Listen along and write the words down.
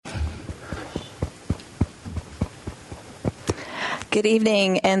Good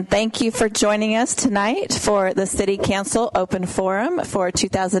evening, and thank you for joining us tonight for the City Council Open Forum for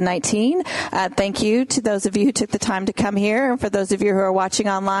 2019. Thank you to those of you who took the time to come here, and for those of you who are watching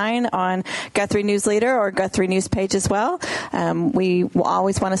online on Guthrie News Leader or Guthrie News page as well. We will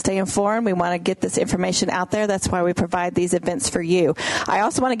always want to stay informed. We want to get this information out there. That's why we provide these events for you. I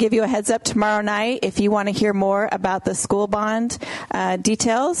also want to give you a heads up tomorrow night. If you want to hear more about the school bond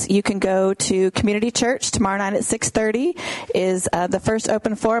details, you can go to Community Church tomorrow night at 6:30 is the first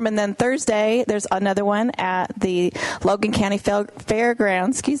open forum, and then Thursday there's another one at the Logan County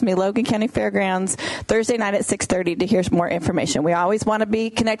Fairgrounds. Logan County Fairgrounds Thursday night at 6:30 to hear more information. We always want to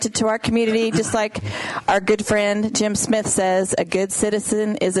be connected to our community, just like our good friend Jim Smith says, a good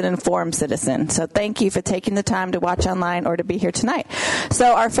citizen is an informed citizen. So thank you for taking the time to watch online or to be here tonight.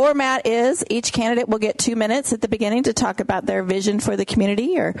 So our format is each candidate will get 2 minutes at the beginning to talk about their vision for the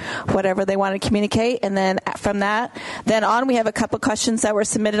community or whatever they want to communicate, and then from that then on we have a couple questions that were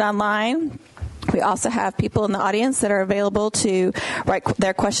submitted online. We also have people in the audience that are available to write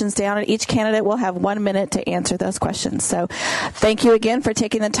their questions down, and each candidate will have 1 minute to answer those questions. So thank you again for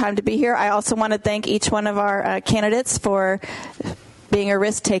taking the time to be here. I also want to thank each one of our candidates for being a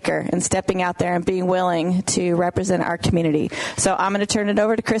risk taker and stepping out there and being willing to represent our community. So I'm going to turn it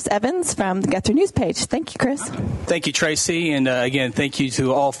over to Chris Evans from the Guthrie News page. Thank you, Chris. Thank you, Tracy. And again, thank you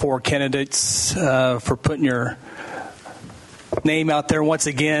to all four candidates for putting your name out there once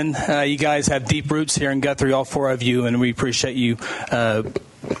again. You guys have deep roots here in Guthrie, all four of you, and we appreciate you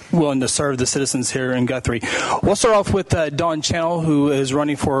willing to serve the citizens here in Guthrie. We'll start off with Don Channel, who is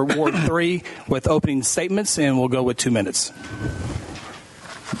running for Ward 3 with opening statements, and we'll go with 2 minutes.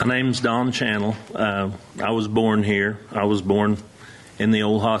 My name's Don Channel. I was born here. I was born in the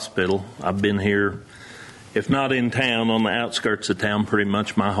old hospital. I've been here, if not in town, on the outskirts of town pretty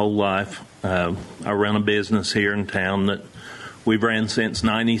much my whole life. I run a business here in town that we've ran since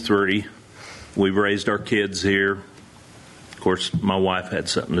 93. We've raised our kids here. Of course, my wife had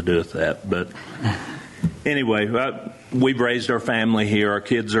something to do with that. But anyway, we've raised our family here. Our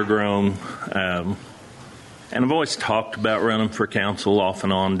kids are grown. And I've always talked about running for council off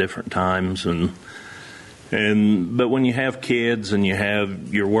and on different times. But when you have kids and you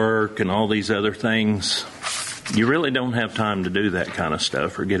have your work and all these other things, you really don't have time to do that kind of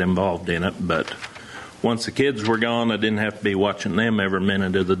stuff or get involved in it. But once the kids were gone, I didn't have to be watching them every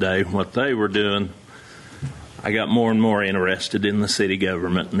minute of the day, what they were doing. I got more and more interested in the city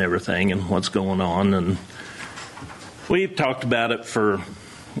government and everything and what's going on. And we've talked about it for,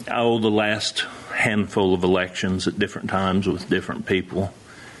 the last handful of elections at different times with different people.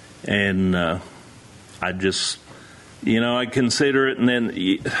 And I just, I consider it. And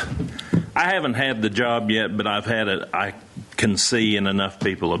then I haven't had the job yet, but I've had it. I can see, and enough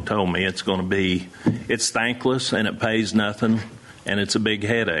people have told me it's thankless and it pays nothing and it's a big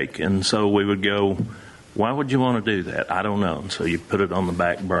headache. And so we would go, why would you want to do that? I don't know. And so you put it on the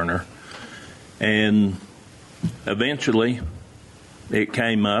back burner. And eventually it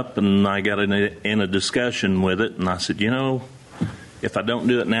came up and I got in a discussion with it, and I said, if I don't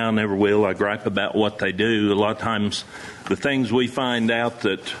do it now, I never will. I gripe about what they do. A lot of times the things we find out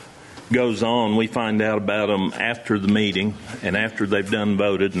that goes on, we find out about them after the meeting and after they've done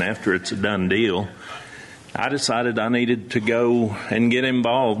voted and after it's a done deal. I decided I needed to go and get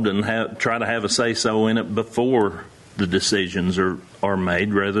involved and try to have a say-so in it before the decisions are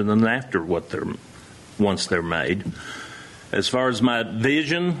made rather than after once they're made. As far as my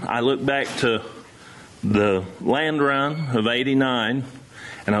vision, I look back to the land run of 89,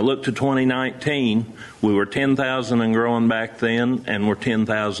 and I look to 2019. We were 10,000 and growing back then, and we're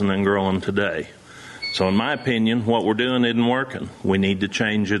 10,000 and growing today. So in my opinion, what we're doing isn't working. We need to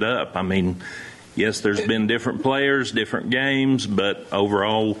change it up. I mean, yes, there's been different players, different games, but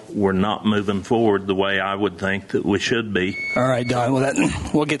overall, we're not moving forward the way I would think that we should be. All right, Don. Well,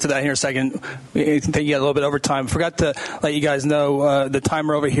 we'll get to that here in a second. I think you got a little bit over time. Forgot to let you guys know the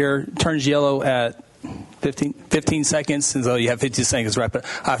timer over here turns yellow at 15 seconds, and so you have 15 seconds, right? But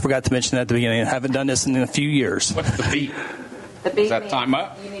I forgot to mention that at the beginning. I haven't done this in a few years. What's the beat? The beat. Is that time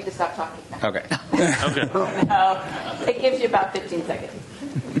up? You need to stop talking now. Okay. Okay. No, it gives you about 15 seconds.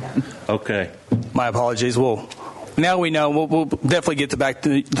 Okay. My apologies. Now we know. We'll definitely get back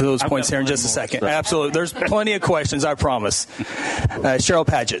to those points here in just a second. Stuff. Absolutely. There's plenty of questions, I promise. Cheryl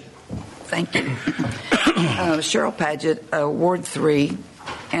Padgett. Thank you. Cheryl Padgett, Ward 3.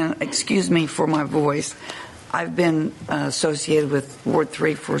 And excuse me for my voice. I've been associated with Ward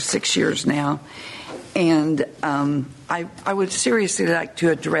 3 for 6 years now. And I would seriously like to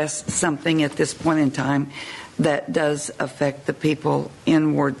address something at this point in time that does affect the people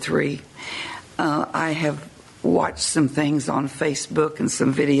in Ward 3. I have watched some things on Facebook and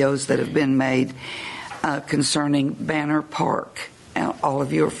some videos that have been made concerning Banner Park. All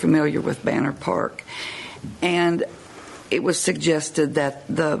of you are familiar with Banner Park. And it was suggested that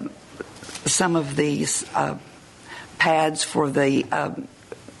some of these pads for the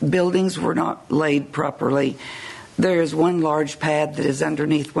buildings were not laid properly. There is one large pad that is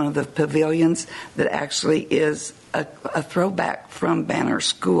underneath one of the pavilions that actually is a throwback from Banner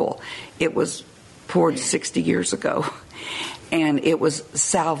School. It was poured 60 years ago, and it was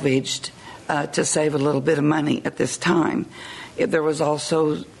salvaged to save a little bit of money at this time. There was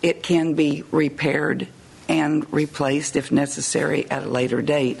also, it can be repaired and replaced if necessary at a later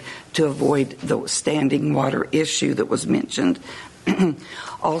date to avoid the standing water issue that was mentioned.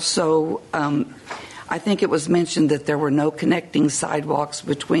 Also, I think it was mentioned that there were no connecting sidewalks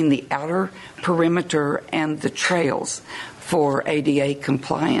between the outer perimeter and the trails for ADA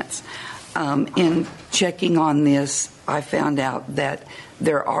compliance. In checking on this, I found out that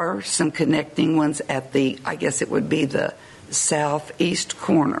there are some connecting ones at I guess it would be the southeast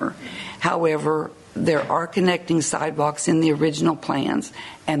corner. However, there are connecting sidewalks in the original plans,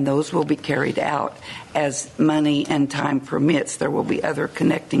 and those will be carried out as money and time permits. There will be other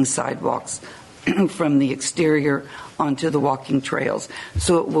connecting sidewalks from the exterior onto the walking trails,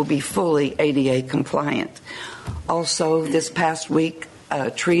 so it will be fully ADA compliant. Also, this past week,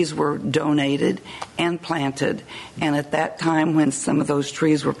 trees were donated and planted, and at that time when some of those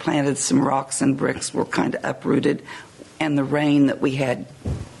trees were planted, some rocks and bricks were kind of uprooted, and the rain that we had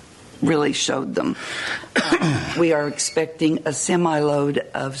really showed them. We are expecting a semi-load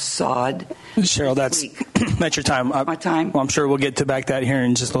of sod. Cheryl, that's your time. My time? Well, I'm sure we'll get to back that here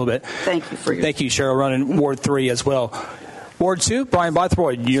in just a little bit. Thank you for your... Thank you, Cheryl, running Ward 3 as well. Ward 2, Brian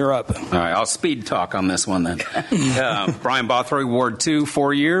Bothroyd, you're up. All right, I'll speed talk on this one then. Brian Bothroyd, Ward 2,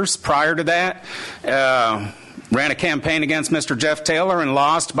 4 years. Prior to that, ran a campaign against Mr. Jeff Taylor and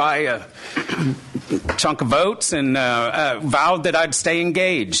lost by a chunk of votes, and vowed that I'd stay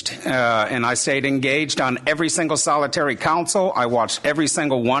engaged. And I stayed engaged on every single solitary council. I watched every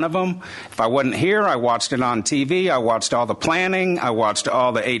single one of them. If I wasn't here, I watched it on TV. I watched all the planning. I watched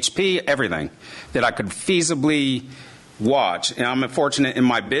all the HP, everything that I could feasibly watch. And I'm fortunate in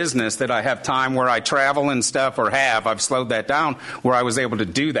my business that I have time where I travel and stuff, I've slowed that down, where I was able to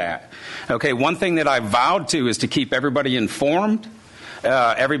do that. Okay, one thing that I vowed to is to keep everybody informed.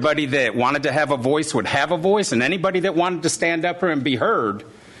 Everybody that wanted to have a voice would have a voice, and anybody that wanted to stand up here and be heard,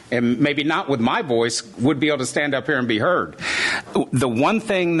 and maybe not with my voice, would be able to stand up here and be heard. The one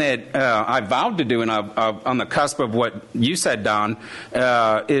thing that I vowed to do, and I'm on the cusp of what you said, Don,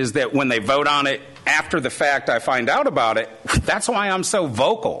 is that when they vote on it after the fact, I find out about it. That's why I'm so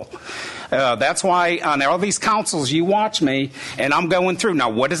vocal. That's why on all these councils you watch me, and I'm going through, now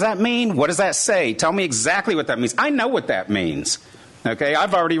what does that mean? What does that say? Tell me exactly what that means. I know what that means. Okay,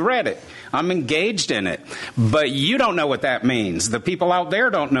 I've already read it. I'm engaged in it. But you don't know what that means. The people out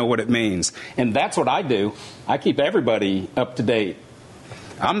there don't know what it means. And that's what I do. I keep everybody up to date.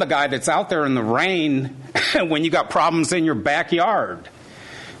 I'm the guy that's out there in the rain when you got problems in your backyard.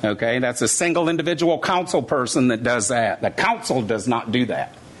 Okay, that's a single individual council person that does that. The council does not do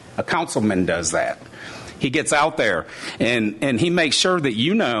that. A councilman does that. He gets out there and he makes sure that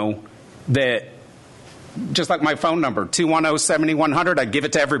you know that, just like my phone number, 210-7100, I give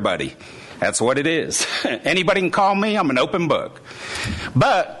it to everybody. That's what it is. Anybody can call me. I'm an open book.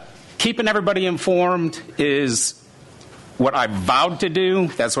 But keeping everybody informed is what I vowed to do.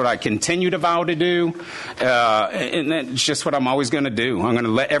 That's what I continue to vow to do. And that's just what I'm always going to do. I'm going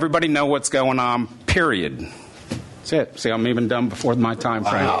to let everybody know what's going on, period. That's it. See, I'm even done before my time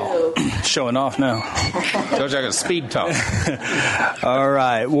frame. Wow. Showing off now. Told you I got speed talk. All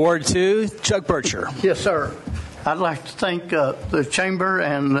right. Ward 2, Chuck Bircher. Yes, sir. I'd like to thank the chamber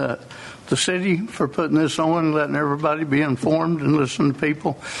and the city for putting this on and letting everybody be informed and listen to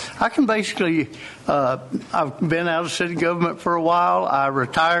people. I can basically, I've been out of city government for a while. I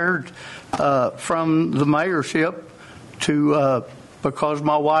retired from the mayorship because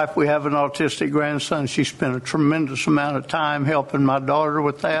my wife, we have an autistic grandson. She spent a tremendous amount of time helping my daughter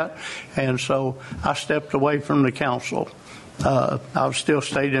with that, and so I stepped away from the council. I've still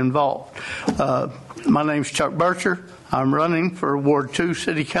stayed involved. My name's Chuck Bircher. I'm running for Ward 2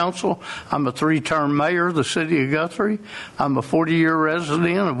 City Council. I'm a 3-term mayor of the city of Guthrie. I'm a 40-year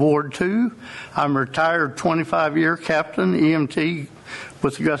resident of Ward 2. I'm a retired 25-year captain, EMT,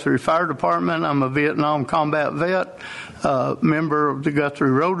 with the Guthrie Fire Department. I'm a Vietnam combat vet, member of the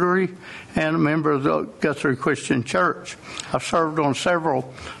Guthrie Rotary, and a member of the Guthrie Christian Church. I've served on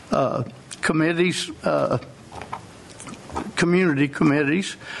several committees, community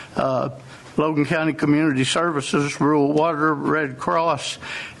committees, Logan County Community Services, Rural Water, Red Cross,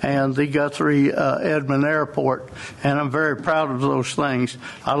 and the Guthrie Edmond Airport. And I'm very proud of those things.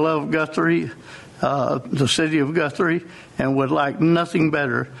 I love Guthrie, the city of Guthrie, and would like nothing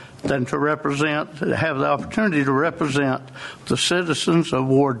better than to have the opportunity to represent the citizens of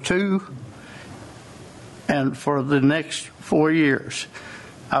Ward 2 and for the next 4 years.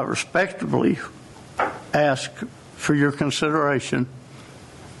 I respectfully ask for your consideration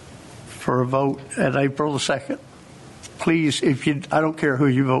for a vote at April the 2nd. Please, I don't care who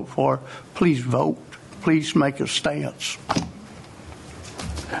you vote for, please vote. Please make a stance.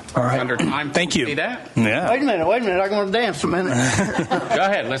 All right. Under time. Thank you. See that? Yeah. Wait a minute. I'm going to dance a minute. Go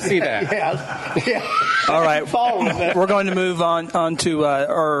ahead. Let's see that. Yeah. All right. We're going to move on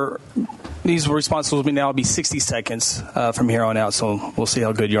to these responses will now be 60 seconds from here on out, so we'll see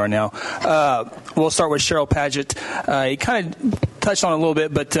how good you are now. We'll start with Cheryl Paget. You kind of touched on it a little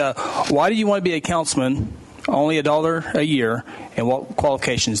bit, but why do you want to be a councilman, only $1 a year, and what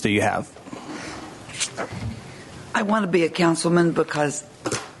qualifications do you have? I want to be a councilman because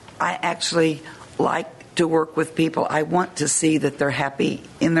I actually like to work with people. I want to see that they're happy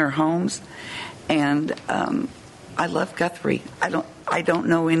in their homes, and I love Guthrie. I don't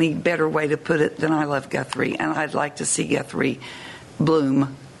know any better way to put it than I love Guthrie, and I'd like to see Guthrie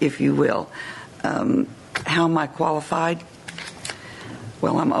bloom, if you will. How am I qualified?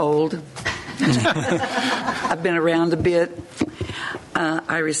 Well, I'm old. I've been around a bit.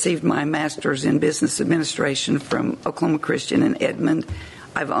 I received my master's in business administration from Oklahoma Christian in Edmond.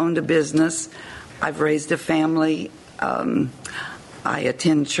 I've owned a business. I've raised a family. I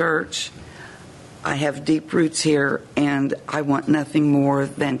attend church. I have deep roots here, and I want nothing more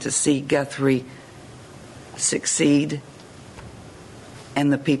than to see Guthrie succeed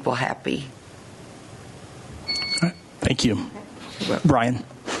and the people happy. Thank you. Brian?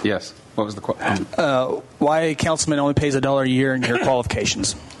 Yes. What was the question? Why a councilman only pays $1 a year and your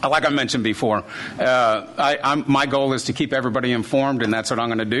qualifications? Like I mentioned before, my goal is to keep everybody informed, and that's what I'm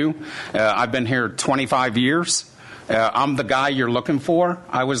going to do. I've been here 25 years. I'm the guy you're looking for.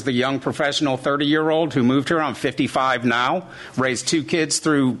 I was the young professional 30-year-old who moved here. I'm 55 now, raised 2 kids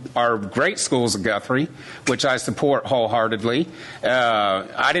through our great schools of Guthrie, which I support wholeheartedly.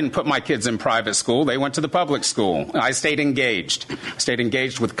 I didn't put my kids in private school. They went to the public school. I stayed engaged. Stayed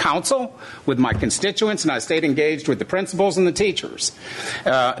engaged with council, with my constituents, and I stayed engaged with the principals and the teachers.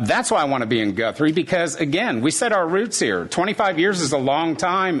 That's why I want to be in Guthrie, because, again, we set our roots here. 25 years is a long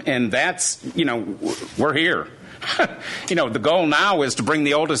time, and that's, we're here. The goal now is to bring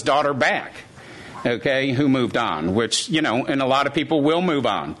the oldest daughter back, okay, who moved on, which, and a lot of people will move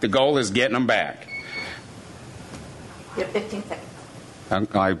on. The goal is getting them back. You have 15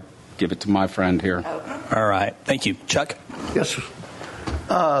 seconds. I give it to my friend here. Okay. All right. Thank you. Chuck? Yes.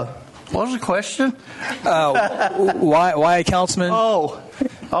 What was the question? Why a councilman?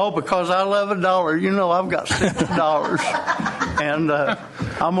 Oh, because I love $1. I've got $6, and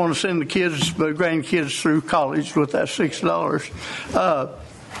I'm going to send the grandkids through college with that $6.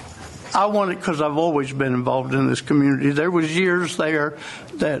 I want it because I've always been involved in this community. There was years there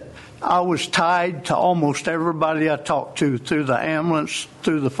that I was tied to almost everybody I talked to, through the ambulance,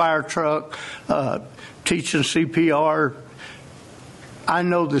 through the fire truck, teaching CPR. I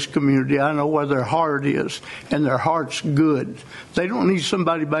know this community. I know where their heart is, and their heart's good. They don't need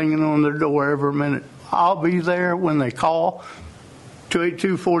somebody banging on their door every minute. I'll be there when they call,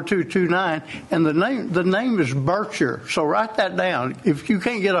 282-4229, and the name is Bircher. So write that down. If you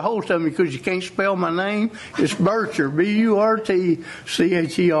can't get a hold of me because you can't spell my name, it's Bircher, Burtcher,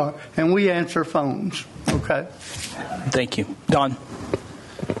 and we answer phones. Okay. Thank you. Don?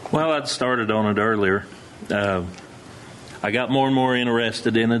 Well, I'd started on it earlier. I got more and more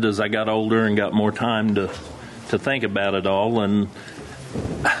interested in it as I got older and got more time to think about it all. And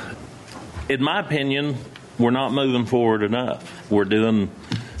in my opinion, we're not moving forward enough. We're doing,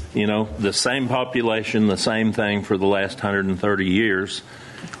 the same population, the same thing for the last 130 years.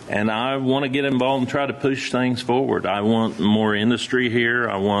 And I want to get involved and try to push things forward. I want more industry here.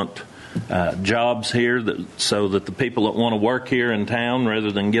 I want jobs here so that the people that want to work here in town,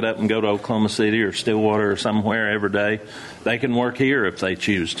 rather than get up and go to Oklahoma City or Stillwater or somewhere every day, they can work here if they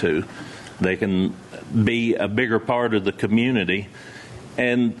choose to. They can be a bigger part of the community.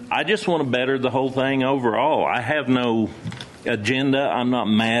 And I just want to better the whole thing overall. I have no agenda. I'm not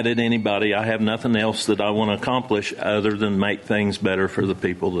mad at anybody. I have nothing else that I want to accomplish other than make things better for the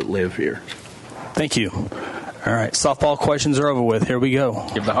people that live here. Thank you. All right. Softball questions are over with. Here we go.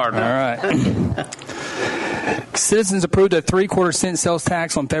 Give the hard one. All right. Citizens approved a 3/4-cent sales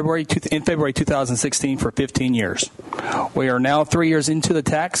tax in February 2016 for 15 years. We are now 3 years into the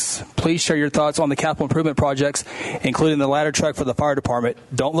tax. Please share your thoughts on the capital improvement projects, including the ladder truck for the fire department.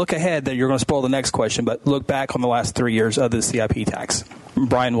 Don't look ahead that you're going to spoil the next question, but look back on the last 3 years of the CIP tax.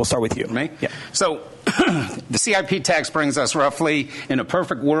 Brian, we'll start with you. Me? Yeah. So the CIP tax brings us roughly, in a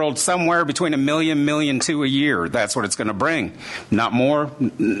perfect world, somewhere between $1 million, $1.2 million a year. That's what it's going to bring. Not more,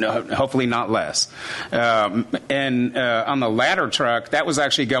 hopefully not less. And on the ladder truck, that was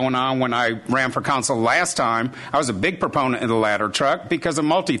actually going on when I ran for council last time. I was a big proponent of the ladder truck because of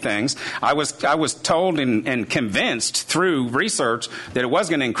multi things. I was told and convinced through research that it was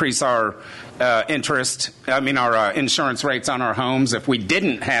going to increase our our insurance rates on our homes if we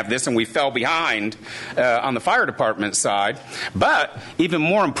didn't have this and we fell behind on the fire department side. But even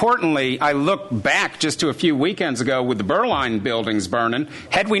more importantly, I look back just to a few weekends ago with the Berline buildings burning.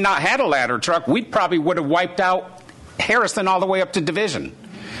 Had we not had a ladder truck, we probably would have wiped out Harrison all the way up to Division.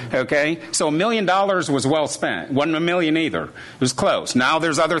 Okay, so $1 million was well spent. Wasn't $1 million either. It was close. Now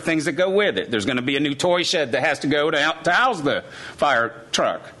there's other things that go with it. There's going to be a new toy shed that has to go to house the fire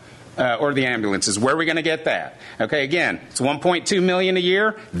truck. Or the ambulances. Where are we going to get that? Okay, again, it's $1.2 million a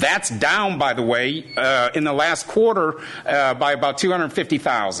year. That's down, by the way, in the last quarter by about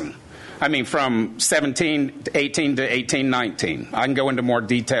 $250,000. I mean, from 17 to 18 to 18, 19. I can go into more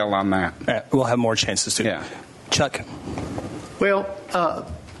detail on that. We'll have more chances to. Yeah. Chuck. Well,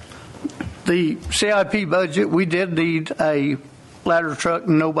 the CIP budget, we did need a ladder truck,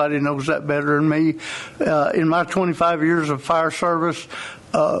 and nobody knows that better than me. In my 25 years of fire service,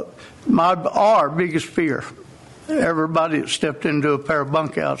 our biggest fear, everybody that stepped into a pair of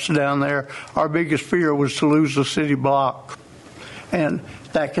bunkouts down there, our biggest fear was to lose the city block. And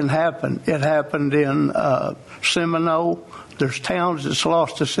that can happen. It happened in Seminole. There's towns that's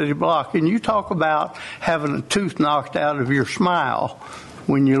lost a city block. And you talk about having a tooth knocked out of your smile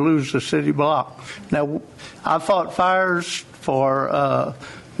when you lose the city block. Now, I fought fires for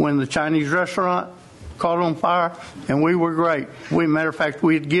when the Chinese restaurant caught on fire, and we were great. Matter of fact,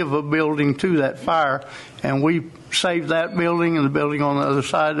 we'd give a building to that fire, and we saved that building and the building on the other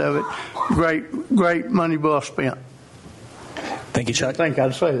side of it. Great money well spent. Thank you, Chuck. I think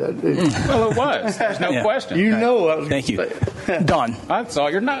I'd say that. Well, it was. There's no question. You know I was Thank you. Don. I saw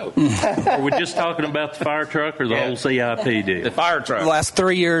your note. Are we just talking about the fire truck or the whole CIP deal? The fire truck. The last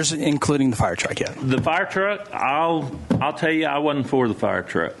 3 years, including the fire truck, yeah. The fire truck, I'll tell you, I wasn't for the fire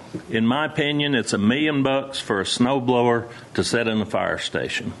truck. In my opinion, it's $1 million for a snowblower to set in a fire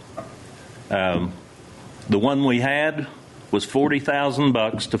station. The one we had was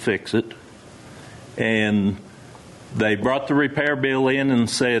 $40,000 to fix it, and they brought the repair bill in and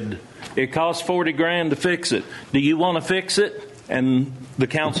said, it costs $40,000 to fix it. Do you want to fix it? And the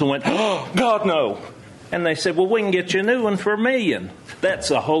council went, oh, God, no. And they said, well, we can get you a new one for $1 million.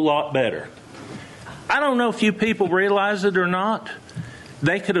 That's a whole lot better. I don't know if you people realize it or not.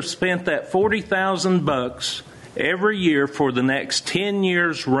 They could have spent that $40,000 every year for the next 10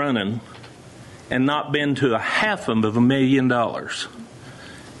 years running and not been to $500,000.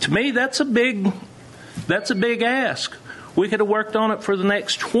 To me, that's a big ask. We could have worked on it for the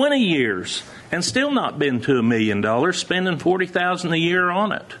next 20 years and still not been to $1 million, spending $40,000 a year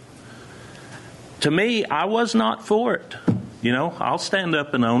on it. To me, I was not for it. You know, I'll stand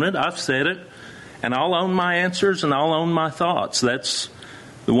up and own it. I've said it, and I'll own my answers and I'll own my thoughts. That's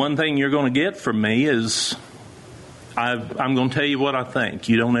the one thing you're going to get from me is I'm going to tell you what I think.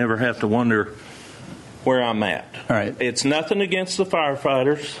 You don't ever have to wonder where I'm at. All right. It's nothing against the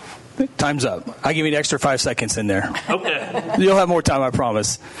firefighters. Time's up. I'll give you an extra 5 seconds in there. Okay. You'll have more time, I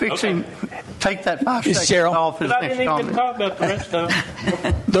promise. Take that 5 seconds Cheryl. off his But I next didn't even comment. talk about the rest of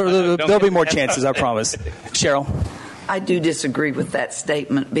them. There'll be more chances, I promise. Cheryl. I do disagree with that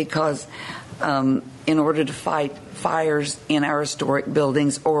statement because in order to fight fires in our historic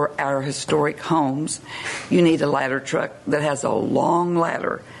buildings or our historic homes, you need a ladder truck that has a long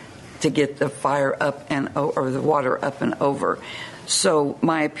ladder to get the fire up and or the water up and over. So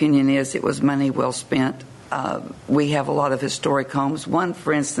my opinion is it was money well spent. We have a lot of historic homes. One,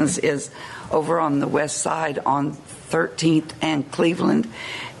 for instance, is over on the west side on 13th and Cleveland.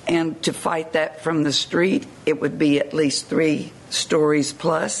 And to fight that from the street, it would be at least 3 stories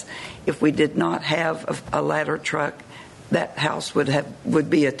plus. If we did not have a ladder truck, that house would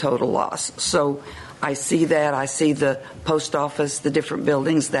be a total loss. So I see that. I see the post office, the different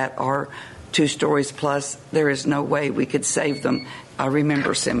buildings that are 2 stories plus. There is no way we could save them. I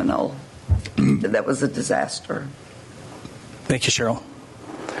remember Seminole. That was a disaster. Thank you, Cheryl.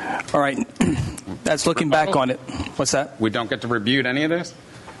 All right. That's looking back on it. What's that? We don't get to rebuke any of this?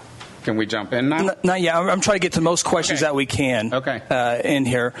 Can we jump in now? Not yet. I'm trying to get to most questions that we can in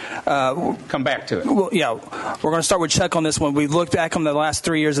here. Come back to it. Well, yeah, we're going to start with Chuck on this one. We looked back on the last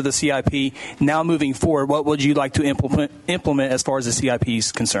 3 years of the CIP. Now moving forward, what would you like to implement as far as the CIP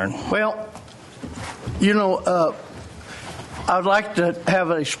is concerned? Well, I'd like to have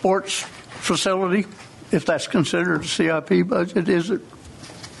a sports facility, if that's considered a CIP budget, is it?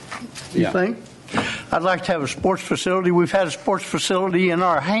 You think? I'd like to have a sports facility. We've had a sports facility in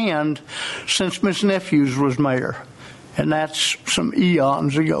our hand since Miss Nephews was mayor, and that's some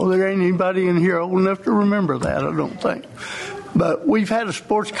eons ago. There ain't anybody in here old enough to remember that, I don't think. But we've had a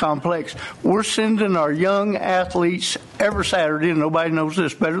sports complex. We're sending our young athletes every Saturday, and nobody knows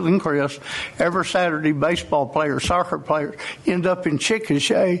this better than Chris, every Saturday baseball players, soccer players end up in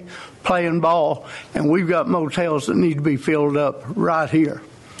Chickasha playing ball, and we've got motels that need to be filled up right here.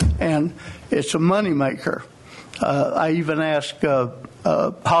 And it's a moneymaker. I even asked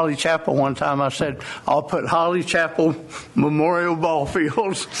Holly Chapel one time, I said, I'll put Holly Chapel Memorial Ball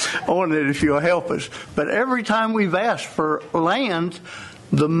Fields on it if you'll help us. But every time we've asked for land,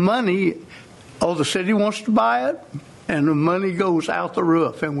 the money, the city wants to buy it, and the money goes out the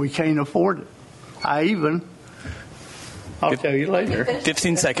roof, and we can't afford it. I'll tell you later.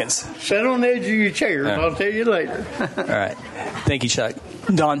 15 seconds. Sit on the edge of your chair, and I'll tell you later. All right. Thank you, Chuck.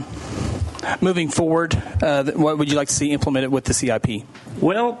 Don, moving forward, what would you like to see implemented with the CIP?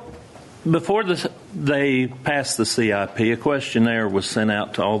 Well, before they passed the CIP, a questionnaire was sent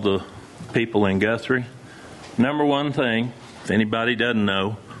out to all the people in Guthrie. Number one thing, if anybody doesn't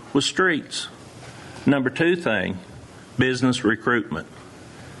know, was streets. Number two thing, business recruitment.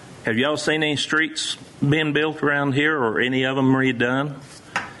 Have y'all seen any streets being built around here or any of them redone?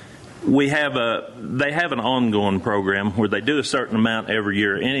 They have an ongoing program where they do a certain amount every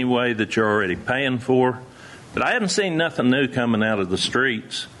year anyway that you're already paying for. But I haven't seen nothing new coming out of the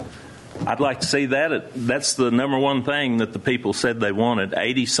streets. I'd like to see that. That's the number one thing that the people said they wanted.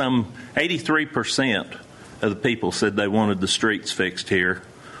 83% of the people said they wanted the streets fixed here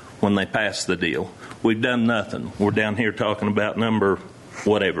when they passed the deal. We've done nothing. We're down here talking about number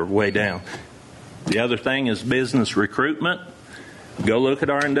whatever, way down. The other thing is business recruitment. Go look at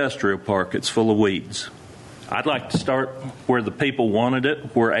our industrial park. It's full of weeds. I'd like to start where the people wanted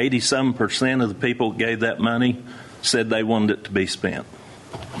it, where 87% of the people gave that money said they wanted it to be spent.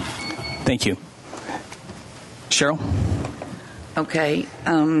 Thank you. Cheryl? Okay.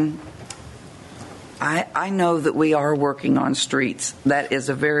 I know that we are working on streets. That is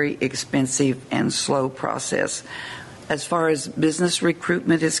a very expensive and slow process. As far as business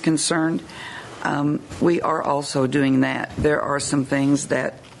recruitment is concerned, we are also doing that. There are some things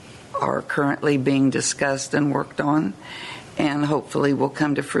that are currently being discussed and worked on, and hopefully will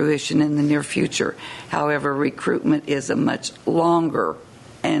come to fruition in the near future. However, recruitment is a much longer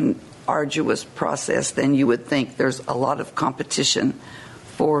and arduous process than you would think. There's a lot of competition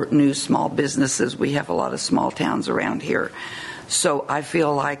for new small businesses. We have a lot of small towns around here. So I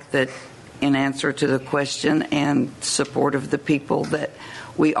feel like that in answer to the question and support of the people that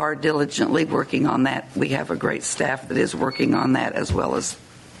we are diligently working on that. We have a great staff that is working on that, as well as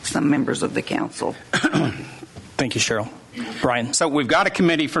some members of the council. Thank you, Cheryl. Brian? So we've got a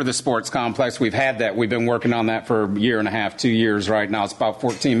committee for the sports complex. We've had that. We've been working on that for a year and a half, 2 years right now. It's about a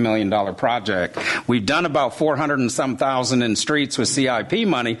 $14 million project. We've done about 400 and some thousand in streets with CIP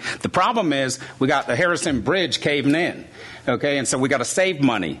money. The problem is we got the Harrison Bridge caving in. Okay, and so we got to save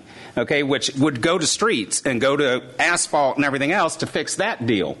money, okay, which would go to streets and go to asphalt and everything else to fix that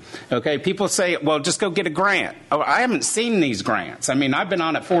deal. Okay, people say, well, just go get a grant. Oh, I haven't seen these grants. I mean, I've been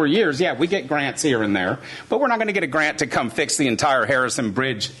on it 4 years. Yeah, we get grants here and there, but we're not going to get a grant to come fix the entire Harrison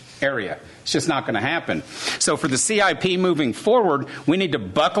Bridge area. It's just not going to happen. So for the CIP moving forward, we need to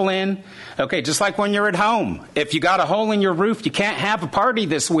buckle in. Okay, just like when you're at home. If you got a hole in your roof, you can't have a party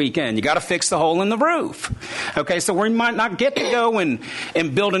this weekend. You got to fix the hole in the roof. Okay, so we might not get to go and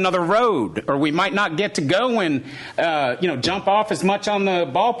build another road, or we might not get to go and jump off as much on the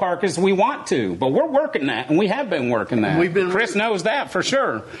ballpark as we want to. But we're working that, and we have been working that. Chris knows that for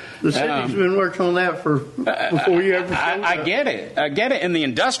sure. The city's been working on that before you ever showed up. I get it. I get it. In the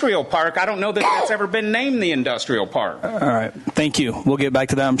industrial park, I don't know that that's ever been named the industrial park. All right. Thank you. We'll get back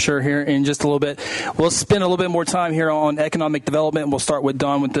to that, I'm sure, here in just a little bit. We'll spend a little bit more time here on economic development. We'll start with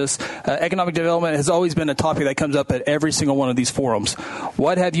Don with this. Economic development has always been a topic that comes up at every single one of these forums.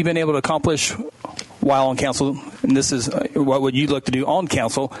 What have you been able to accomplish while on council? And this is what would you look to do on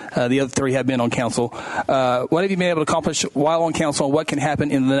council? The other three have been on council. What have you been able to accomplish while on council, and what can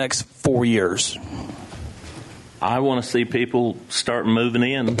happen in the next 4 years? I want to see people start moving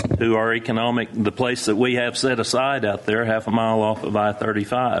in to our the place that we have set aside out there, half a mile off of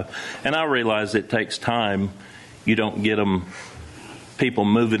I-35. And I realize it takes time. You don't get people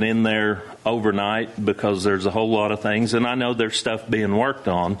moving in there overnight because there's a whole lot of things. And I know there's stuff being worked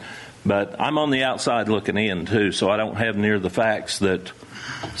on, but I'm on the outside looking in too, so I don't have near the facts that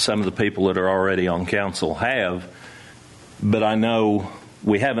some of the people that are already on council have. But I know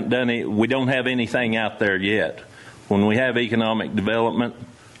we haven't done it. We don't have anything out there yet. When we have economic development,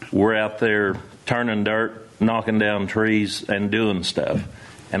 we're out there turning dirt, knocking down trees, and doing stuff.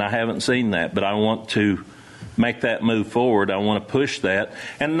 And I haven't seen that, but I want to make that move forward. I want to push that.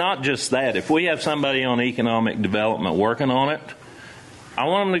 And not just that. If we have somebody on economic development working on it, I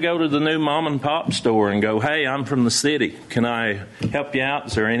want them to go to the new mom and pop store and go, hey, I'm from the city. Can I help you out?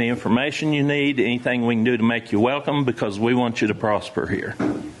 Is there any information you need? Anything we can do to make you welcome? Because we want you to prosper here.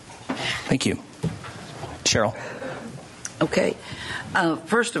 Thank you. Cheryl. Okay.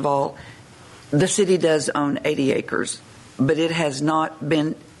 First of all, the city does own 80 acres, but it has not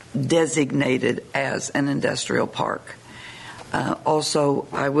been designated as an industrial park. Also,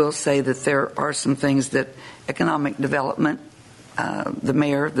 I will say that there are some things that economic development, the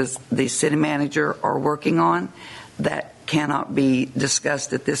mayor, the city manager are working on that cannot be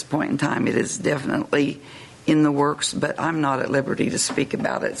discussed at this point in time. It is definitely in the works, but I'm not at liberty to speak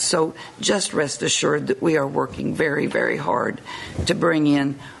about it. So just rest assured that we are working very, very hard to bring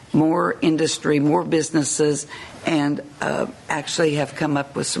in more industry, more businesses, and actually have come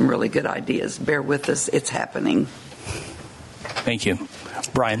up with some really good ideas. Bear with us. It's happening. Thank you.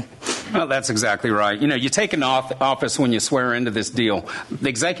 Brian. Well, that's exactly right. You take an office when you swear into this deal. The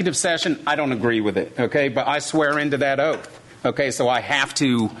executive session, I don't agree with it, okay? But I swear into that oath, okay? So I have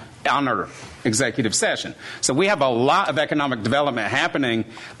to honor executive session. So we have a lot of economic development happening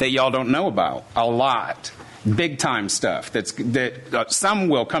that y'all don't know about. A lot. Big time stuff that some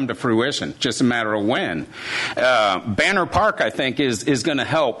will come to fruition, just a matter of when. Banner Park, I think, is going to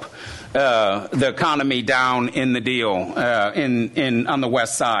help the economy down in the deal on the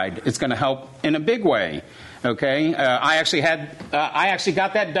west side. It's going to help in a big way. Okay, I actually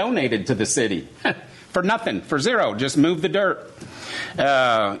got that donated to the city for nothing, for zero. Just move the dirt.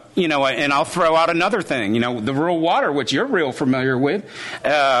 And I'll throw out another thing, the rural water, which you're real familiar with.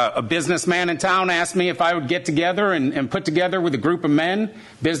 A businessman in town asked me if I would get together and put together with a group of men,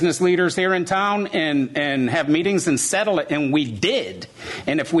 business leaders here in town, and have meetings and settle it. And we did.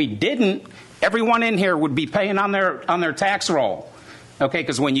 And if we didn't, everyone in here would be paying on their tax roll. Okay,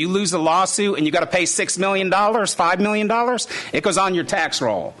 because when you lose a lawsuit and you got to pay $6 million, $5 million, it goes on your tax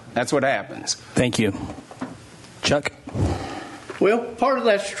roll. That's what happens. Thank you. Chuck? Well, part of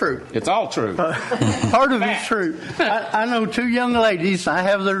that's true. It's all true. Part of it's true. I know two young ladies, I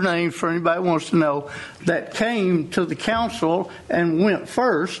have their names for anybody who wants to know, that came to the council and went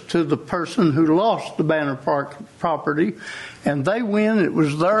first to the person who lost the Banner Park property. And they went, it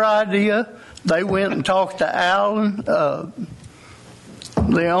was their idea. They went and talked to Alan, the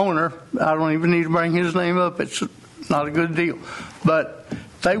owner. I don't even need to bring his name up. It's not a good deal. But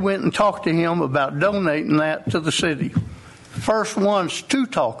they went and talked to him about donating that to the city. First ones to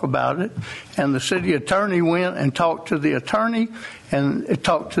talk about it, and the city attorney went and talked to the attorney and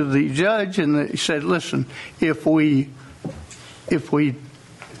talked to the judge, and he said, listen, if we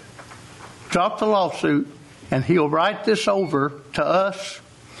drop the lawsuit and he'll write this over to us,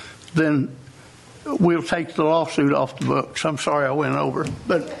 then we'll take the lawsuit off the books. I'm sorry I went over,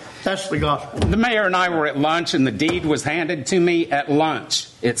 but that's the gospel. The mayor and I were at lunch, and the deed was handed to me at lunch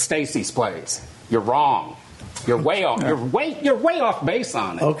at Stacy's place. You're wrong. You're way off. You're way off base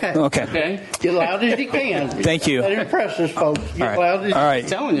on it. Okay. Get loud as you can. Thank you. That impresses folks. Get loud as you can. All right. I'm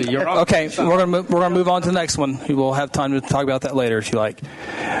telling you, you're off. Okay, we're gonna move on to the next one. We'll have time to talk about that later if you like.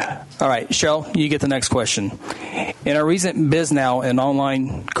 All right, Cheryl, you get the next question. In a recent BizNow, an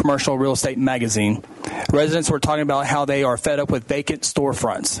online commercial real estate magazine, residents were talking about how they are fed up with vacant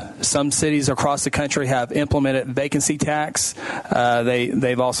storefronts. Some cities across the country have implemented vacancy tax.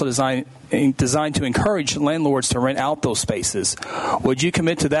 They've also designed to encourage landlords to rent out those spaces. Would you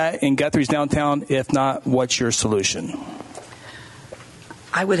commit to that in Guthrie's downtown? If not, what's your solution?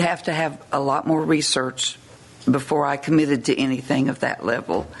 I would have to have a lot more research before I committed to anything of that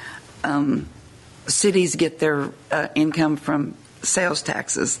level. Cities get their income from sales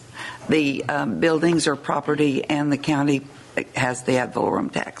taxes. The buildings are property, and the county has the ad valorem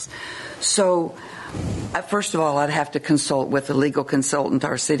tax. So, first of all, I'd have to consult with a legal consultant,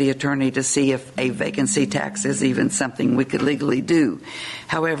 our city attorney, to see if a vacancy tax is even something we could legally do.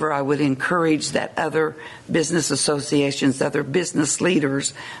 However, I would encourage that other business associations, other business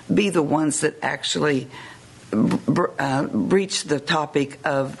leaders, be the ones that actually breach the topic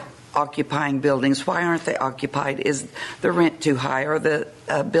of occupying buildings. Why aren't they occupied? Is the rent too high? Are the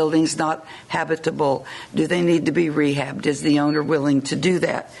buildings not habitable? Do they need to be rehabbed? Is the owner willing to do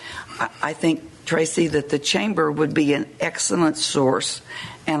that? I think, Tracy, that the chamber would be an excellent source,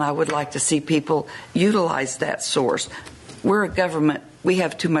 and I would like to see people utilize that source. We're a government. We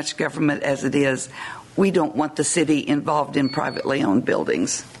have too much government as it is. We don't want the city involved in privately owned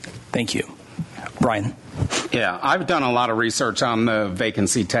buildings. Thank you. Brian. Yeah, I've done a lot of research on the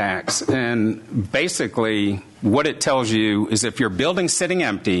vacancy tax, and basically what it tells you is if your building's sitting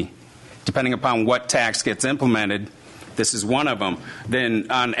empty, depending upon what tax gets implemented, this is one of them,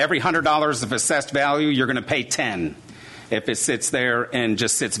 then on every $100 of assessed value, you're going to pay 10 if it sits there and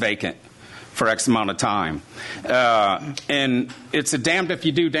just sits vacant for X amount of time. And it's a damned if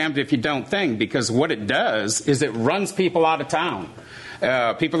you do, damned if you don't thing, because what it does is it runs people out of town.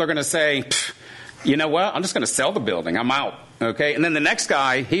 People are going to say, you know what, I'm just going to sell the building. I'm out. Okay, and then the next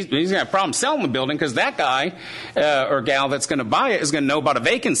guy, he's going to have a problem selling the building because that guy or gal that's going to buy it is going to know about a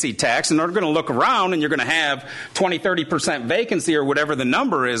vacancy tax, and they're going to look around, and you're going to have 20, 30% vacancy or whatever the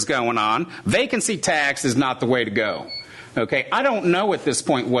number is going on. Vacancy tax is not the way to go. Okay, I don't know at this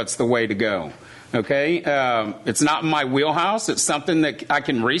point what's the way to go. Okay, it's not in my wheelhouse. It's something that I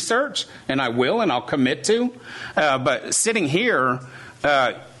can research, and I will, and I'll commit to. But sitting here,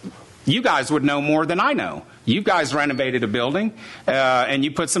 you guys would know more than I know. You guys renovated a building, and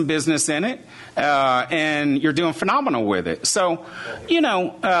you put some business in it, and you're doing phenomenal with it. So, you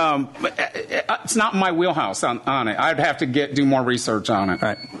know, it's not my wheelhouse on it. I'd have to do more research on it. All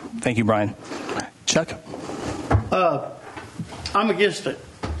right. Thank you, Brian. Chuck? I'm against it.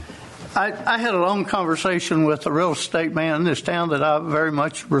 I had a long conversation with a real estate man in this town that I very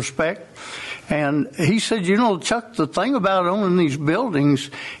much respect. And he said, you know, Chuck, the thing about owning these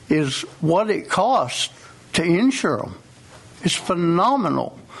buildings is what it costs to insure them. It's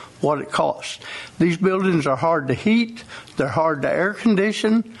phenomenal what it costs. These buildings are hard to heat. They're hard to air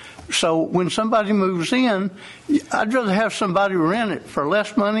condition. So when somebody moves in, I'd rather have somebody rent it for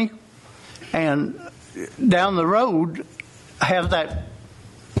less money and down the road have that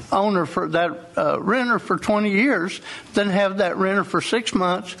owner for that renter for 20 years than have that renter for 6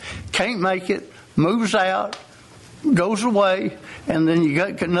 months, can't make it, moves out, goes away, and then you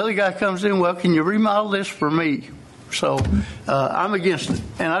got another guy comes in, well, can you remodel this for me? So I'm against it.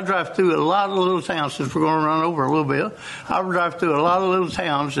 And I drive through a lot of little towns, since we're going to run over a little bit. I drive through a lot of little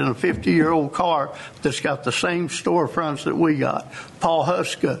towns in a 50-year-old car that's got the same storefronts that we got. Paul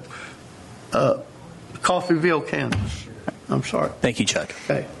Huska, Coffeyville, Kansas. I'm sorry. Thank you, Chuck.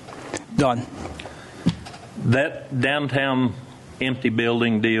 Okay. Don. That downtown empty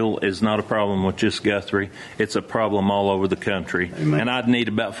building deal is not a problem with just Guthrie. It's a problem all over the country. Amen. And I'd need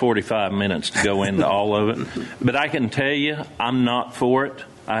about 45 minutes to go into all of it. But I can tell you, I'm not for it.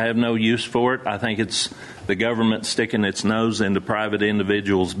 I have no use for it. I think it's the government sticking its nose into private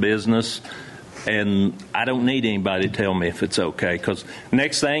individuals' business. And I don't need anybody to tell me if it's okay. Because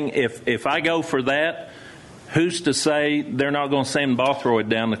next thing, if I go for that, who's to say they're not going to send Bothroyd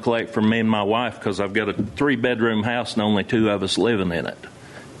down to collect from me and my wife because I've got a 3-bedroom house and only 2 of us living in it?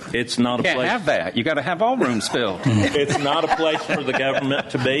 It's not a place. You can't have that. You got to have all rooms filled. It's not a place for the government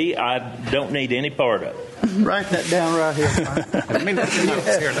to be. I don't need any part of it. Write that down right here. Let me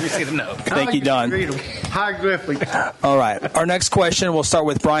see the note. Thank you, Don. Hieroglyphics. All right. Our next question, we'll start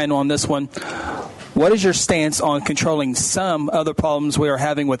with Brian on this one. What is your stance on controlling some other problems we are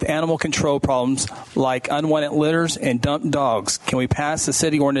having with animal control problems like unwanted litters and dumped dogs? Can we pass the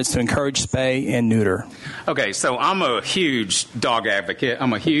city ordinance to encourage spay and neuter? Okay, so I'm a huge dog advocate.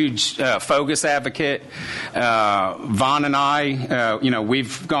 I'm a huge Fogus advocate. Vaughn and I,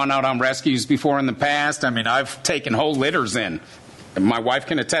 we've gone out on rescues before in the past. I mean, I've taken whole litters in. And my wife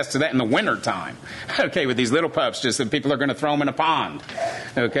can attest to that in the wintertime. Okay, with these little pups, just that people are going to throw them in a pond.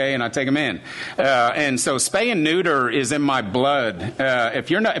 Okay, and I take them in. And so spay and neuter is in my blood. If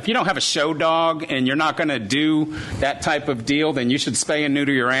you don't have a show dog and you're not going to do that type of deal, then you should spay and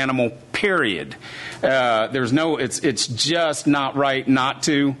neuter your animal, period. It's just not right not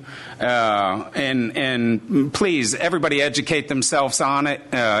to. And please, everybody educate themselves on it.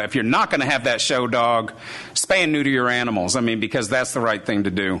 If you're not going to have that show dog, spay and neuter your animals. I mean, because that's the right thing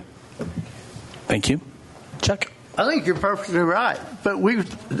to do. Thank you. Chuck? I think you're perfectly right. But we're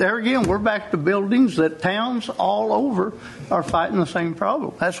back to buildings that towns all over are fighting the same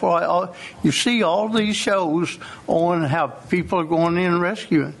problem. That's why you see all these shows on how people are going in and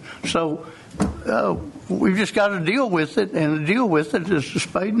rescuing. So we've just got to deal with it, and to deal with it is to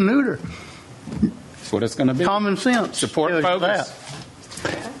spay and neuter. That's what it's going to be. Common sense. Support Fogus.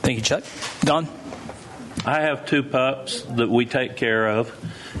 Thank you, Chuck. Don? I have 2 pups that we take care of.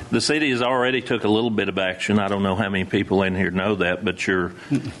 The city has already took a little bit of action. I don't know how many people in here know that, but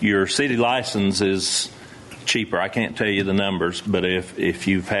your city license is cheaper. I can't tell you the numbers, but if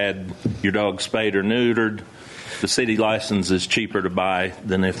you've had your dog spayed or neutered, the city license is cheaper to buy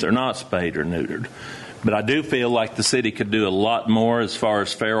than if they're not spayed or neutered. But I do feel like the city could do a lot more as far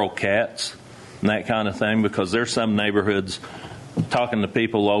as feral cats and that kind of thing, because there's some neighborhoods, talking to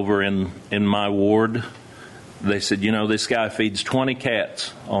people over in my ward, they said, this guy feeds 20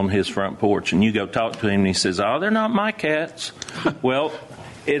 cats on his front porch, and you go talk to him and he says, oh, they're not my cats. Well,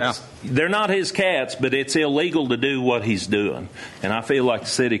 they're not his cats, but it's illegal to do what he's doing. And I feel like the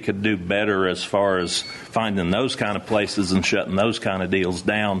city could do better as far as finding those kind of places and shutting those kind of deals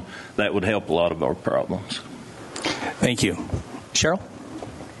down. That would help a lot of our problems. Thank you. Cheryl?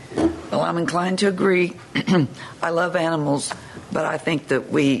 Well, I'm inclined to agree. I love animals, but I think that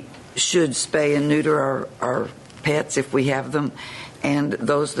we should spay and neuter our pets if we have them, and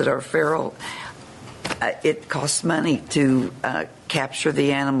those that are feral. It costs money to capture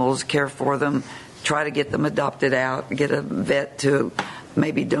the animals, care for them, try to get them adopted out, get a vet to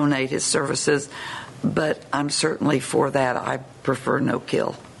maybe donate his services. But I'm certainly for that. I prefer no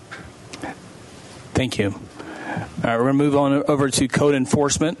kill. Thank you. All right, we're going to move on over to code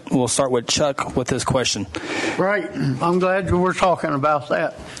enforcement. We'll start with Chuck with this question. Right. I'm glad we're talking about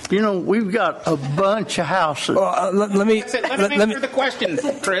that. We've got a bunch of houses. Let me answer the question,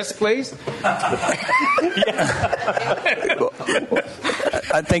 Chris, please.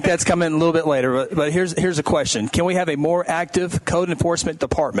 I think that's coming a little bit later, but here's a question. Can we have a more active code enforcement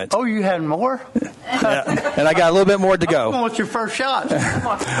department? Oh, you had more? Yeah, and I got a little bit more to go. What's your first shot?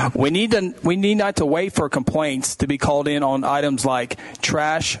 We need not to wait for complaints to be called in on items like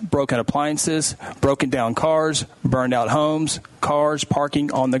trash, broken appliances, broken down cars, burned out homes, cars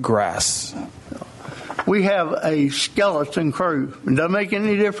parking on the grass. We have a skeleton crew. It doesn't make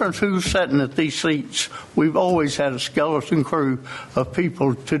any difference who's sitting at these seats. We've always had a skeleton crew of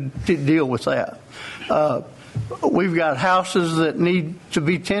people to deal with that. We've got houses that need to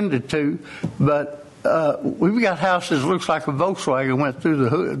be tended to, but we've got houses that looks like a Volkswagen went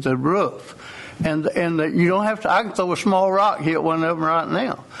through the roof. And you don't have to, I can throw a small rock, hit one of them right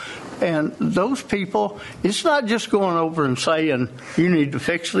now. And those people, it's not just going over and saying, you need to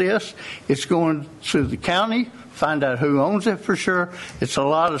fix this. It's going to the county, find out who owns it for sure. It's a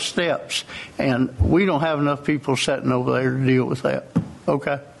lot of steps. And we don't have enough people sitting over there to deal with that.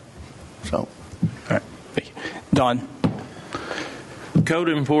 Okay? So. All right. Thank you. Don. Code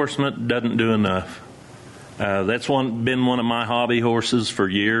enforcement doesn't do enough. That's been one of my hobby horses for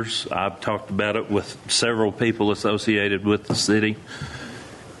years. I've talked about it with several people associated with the city.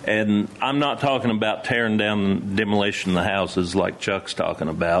 And I'm not talking about tearing down and demolition of the houses like Chuck's talking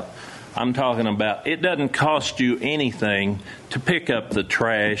about. I'm talking about it doesn't cost you anything to pick up the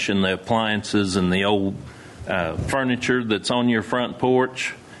trash and the appliances and the old furniture that's on your front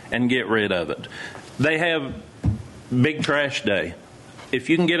porch and get rid of it. They have big trash day. If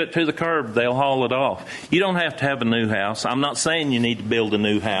you can get it to the curb, they'll haul it off. You don't have to have a new house. I'm not saying you need to build a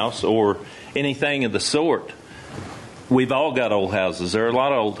new house or anything of the sort. We've all got old houses. There are a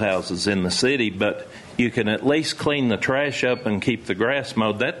lot of old houses in the city, but you can at least clean the trash up and keep the grass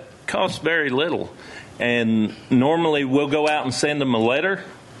mowed. That costs very little. And normally we'll go out and send them a letter.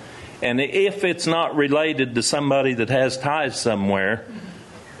 And if it's not related to somebody that has ties somewhere,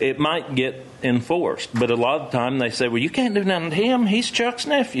 it might get enforced. But a lot of the time they say, well, you can't do nothing to him. He's Chuck's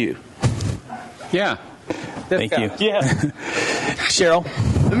nephew. Yeah. Thank you. Yeah. Cheryl.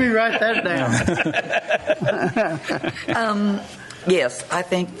 Let me write that down. Yes, I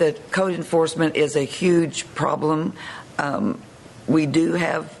think that code enforcement is a huge problem. We do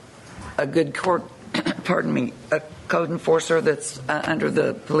have a good a code enforcer that's under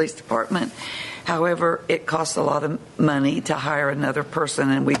the police department. However, it costs a lot of money to hire another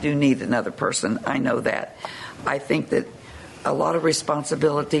person, and we do need another person. I know that. I think that a lot of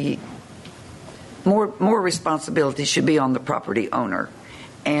responsibility, more responsibility should be on the property owner,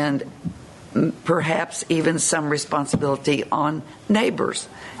 and perhaps even some responsibility on neighbors.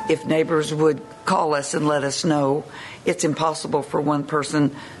 If neighbors would call us and let us know, it's impossible for one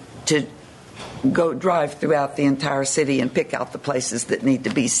person to go drive throughout the entire city and pick out the places that need to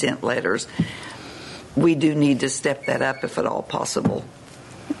be sent letters. We do need to step that up if at all possible.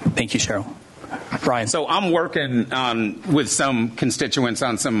 Thank you, Cheryl. Brian. So I'm working with some constituents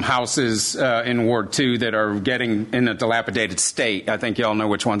on some houses in Ward 2 that are getting in a dilapidated state. I think you all know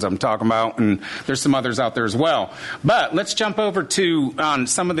which ones I'm talking about, and there's some others out there as well. But let's jump over to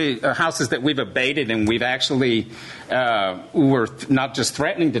some of the houses that we've abated, and we've actually we're not just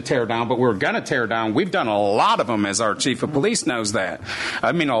threatening to tear down, but we're going to tear down. We've done a lot of them, as our chief of police knows that.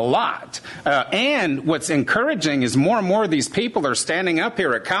 I mean, a lot. And what's encouraging is more and more of these people are standing up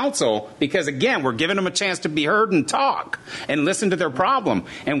here at council because, again, we're giving them a chance to be heard and talk and listen to their problem.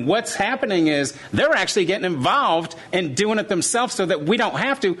 And what's happening is they're actually getting involved and doing it themselves so that we don't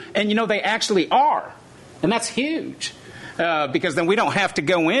have to. And, you know, they actually are. And that's huge. Because then we don't have to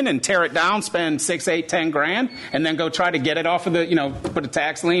go in and tear it down, spend $6, $8, $10,000, and then go try to get it off of the, you know, put a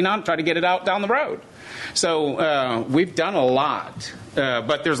tax lien on it, try to get it out down the road. So we've done a lot,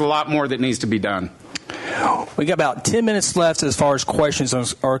 but there's a lot more that needs to be done. We got about 10 minutes left as far as questions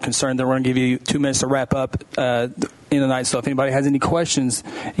are concerned. Then we're going to give you 2 minutes to wrap up in the night. So if anybody has any questions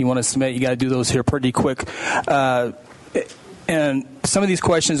you want to submit, you got to do those here pretty quick. And some of these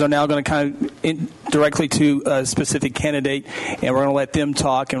questions are now going to kind of directly to a specific candidate, and we're going to let them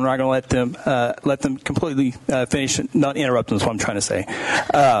talk, and we're not going to let them completely finish, not interrupt them. Is what I'm trying to say,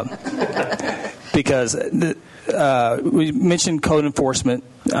 because we mentioned code enforcement.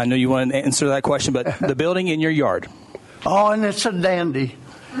 I know you want to answer that question, but the building in your yard. Oh, and it's a dandy.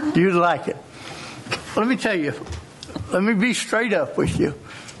 You'd like it. Let me tell you. Let me be straight up with you.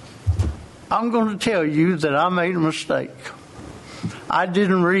 I'm going to tell you that I made a mistake. I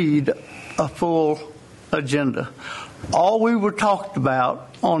didn't read a full agenda. All we were talked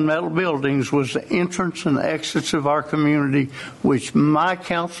about on metal buildings was the entrance and exits of our community, which my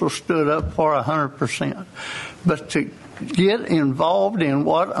council stood up for 100%. But to get involved in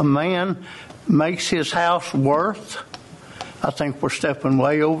what a man makes his house worth, I think we're stepping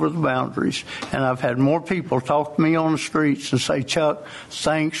way over the boundaries. And I've had more people talk to me on the streets and say, Chuck,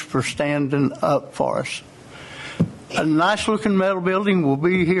 thanks for standing up for us. A nice-looking metal building will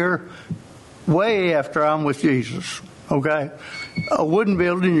be here way after I'm with Jesus, okay? A wooden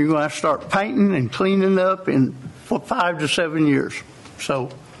building, you're going to have to start painting and cleaning up for 5 to 7 years.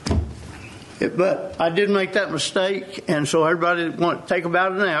 So, but I did make that mistake, and so everybody want to take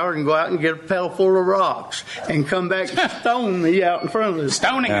about an hour and go out and get a pail full of rocks and come back and stone me out in front of this.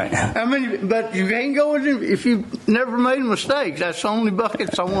 Stoning. Right. I mean, but you ain't going to, if you've never made a mistake. That's the only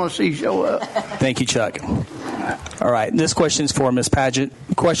buckets I want to see show up. Thank you, Chuck. All right, this question is for Ms. Paget.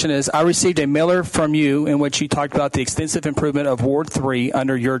 The question is, I received a mailer from you in which you talked about the extensive improvement of Ward 3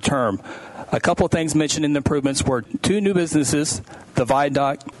 under your term. A couple of things mentioned in the improvements were 2 new businesses, the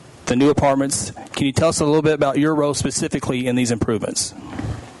viaduct, the new apartments. Can you tell us a little bit about your role specifically in these improvements?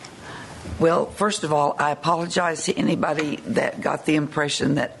 Well, first of all, I apologize to anybody that got the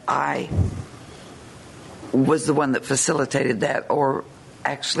impression that I was the one that facilitated that or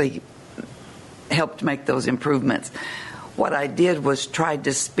actually helped make those improvements. What I did was tried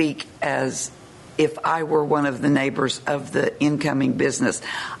to speak as if I were one of the neighbors of the incoming business.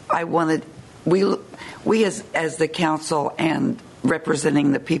 I wanted, we as the council and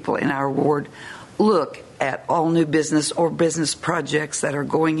representing the people in our ward, look at all new business or business projects that are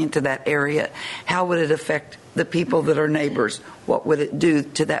going into that area. How would it affect the people that are neighbors? What would it do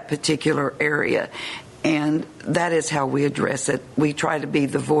to that particular area? And that is how we address it. We try to be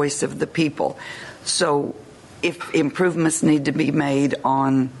the voice of the people. So if improvements need to be made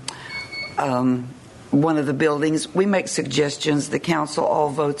on one of the buildings, we make suggestions. The council all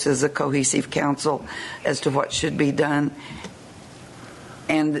votes as a cohesive council as to what should be done.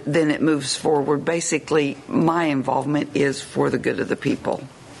 And then it moves forward. Basically, my involvement is for the good of the people.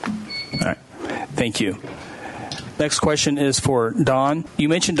 All right. Thank you. Next question is for Don. You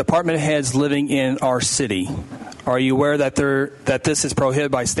mentioned department heads living in our city. Are you aware that this is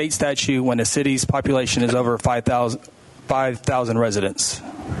prohibited by state statute when a city's population is over 5,000 residents?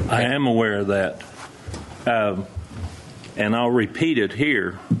 I am aware of that. And I'll repeat it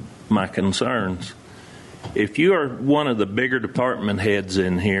here, my concerns. If you are one of the bigger department heads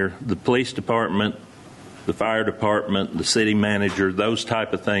in here, the police department, the fire department, the city manager, those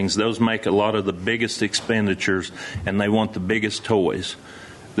type of things, those make a lot of the biggest expenditures, and they want the biggest toys.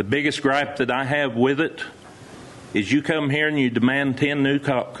 The biggest gripe that I have with it is you come here and you demand 10 new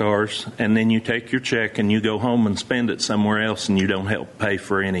cop cars, and then you take your check and you go home and spend it somewhere else, and you don't help pay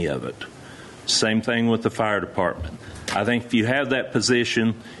for any of it. Same thing with the fire department. I think if you have that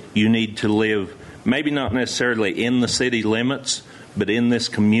position, you need to live maybe not necessarily in the city limits, but in this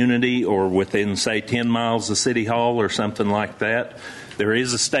community or within, say, 10 miles of City Hall or something like that. There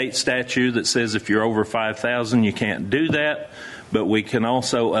is a state statute that says if you're over 5,000, you can't do that. but we can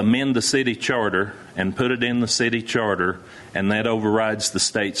also amend the city charter and put it in the city charter, and that overrides the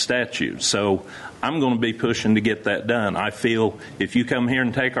state statute. So I'm going to be pushing to get that done. I feel if you come here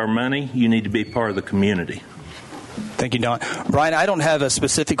and take our money, you need to be part of the community. Thank you, Don. Brian, I don't have a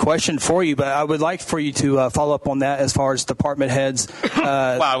specific question for you, but I would like for you to follow up on that as far as department heads.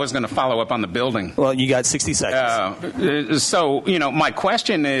 Well, I was going to follow up on the building. Well, you got 60 seconds. So, my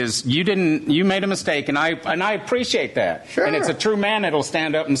question is, you made a mistake, and I appreciate that. Sure. And it's a true man that'll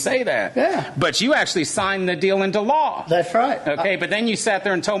stand up and say that. Yeah. But you actually signed the deal into law. That's right. Okay, but then you sat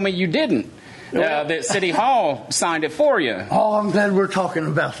there and told me you didn't. That City Hall signed it for you. Oh, I'm glad we're talking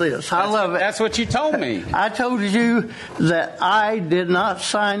about this. I love it. That's what you told me. I told you that I did not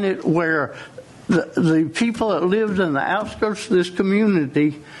sign it where the people that lived in the outskirts of this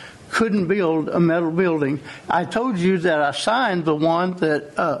community couldn't build a metal building. I told you that I signed the one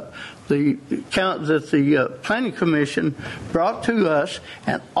that the Planning Commission brought to us,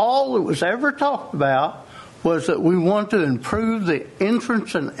 and all that was ever talked about was that we want to improve the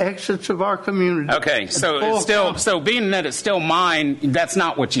entrance and exits of our community. Okay, so it's so being that it's still mine, that's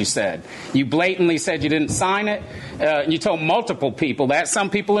not what you said. You blatantly said you didn't sign it. You told multiple people that, some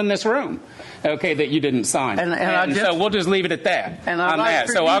people in this room, okay, that you didn't sign it. And so we'll just leave it at that. And on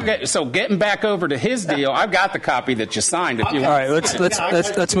that. So getting back over to his deal, I've got the copy that you signed. If you all right,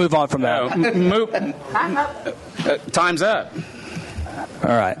 let's move on from that. Time's up. All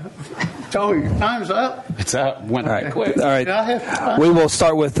right. So your time's up. It's up. Went all right. quick. All right. We will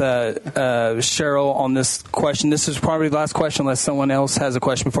start with Cheryl on this question. This is probably the last question, unless someone else has a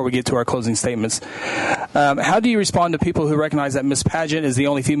question before we get to our closing statements. How do you respond to people who recognize that Ms. Padgett is the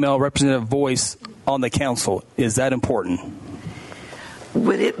only female representative voice on the council? Is that important?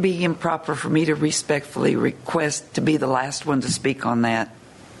 Would it be improper for me to respectfully request to be the last one to speak on that?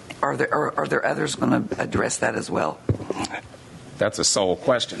 Are there others going to address that as well? That's a sole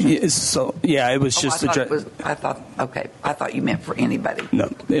question. It was just I thought you meant for anybody.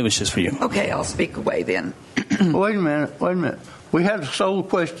 No, it was just for you. Okay, I'll speak away then. Wait a minute. We had a sole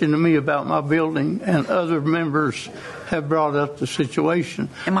question to me about my building, and other members have brought up the situation.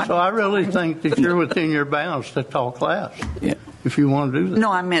 So I really think that you're within your bounds to talk last. Yeah. If you want to do that.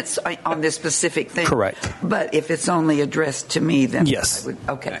 No, I meant on this specific thing. Correct. But if it's only addressed to me, then yes.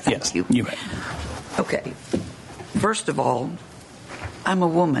 Thank you. You may. Okay. First of all, I'm a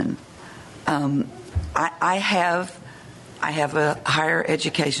woman. I have a higher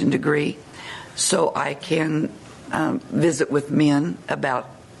education degree, so I can visit with men about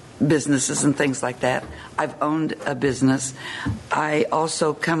businesses and things like that. I've owned a business. I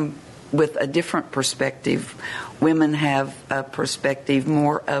also come with a different perspective. Women have a perspective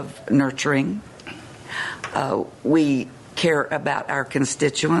more of nurturing. We care about our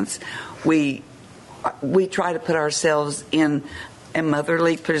constituents. We try to put ourselves in a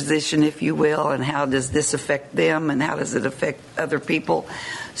motherly position, if you will, and how does this affect them and how does it affect other people.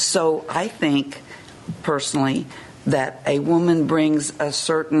 So I think, personally, that a woman brings a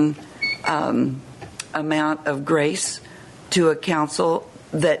certain amount of grace to a council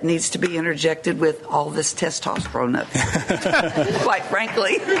that needs to be interjected with all this testosterone up there. Quite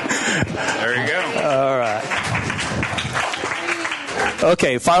frankly. There you go. All right.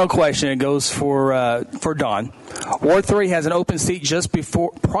 Okay, final question. It goes for Don. Ward 3 has an open seat just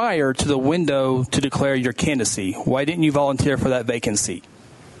prior to the window to declare your candidacy. Why didn't you volunteer for that vacant seat?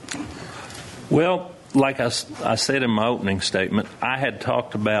 Well, like I said in my opening statement, I had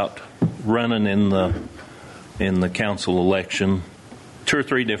talked about running in the council election 2 or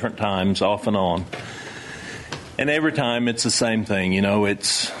 3 different times, off and on. And every time it's the same thing,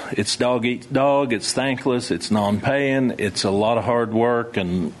 it's dog eats dog, it's thankless, it's non-paying, it's a lot of hard work,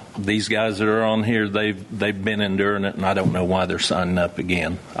 and these guys that are on here, they've been enduring it, and I don't know why they're signing up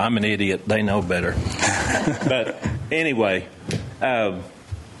again. I'm an idiot, they know better. But anyway, I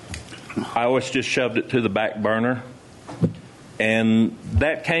always just shoved it to the back burner, and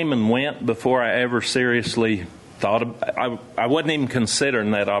that came and went before I ever seriously thought of. I wasn't even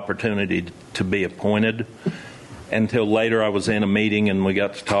considering that opportunity to be appointed until later. I was in a meeting and we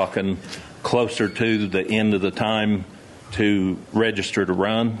got to talking closer to the end of the time to register to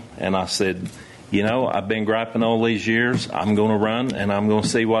run, and I said, I've been griping all these years, I'm going to run and I'm going to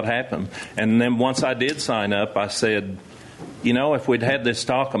see what happens. And then once I did sign up, I said, if we'd had this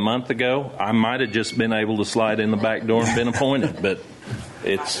talk a month ago, I might have just been able to slide in the back door and been appointed, but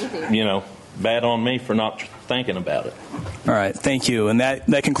it's bad on me for not thinking about it. All right, thank you. And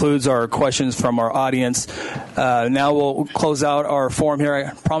that concludes our questions from our audience. Now we'll close out our forum here.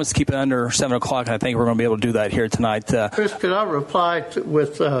 I promise to keep it under 7 o'clock, and I think we're going to be able to do that here tonight. Chris, could I reply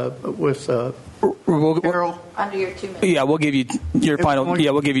with Carol? Under your 2 minutes. Yeah, we'll give you your final.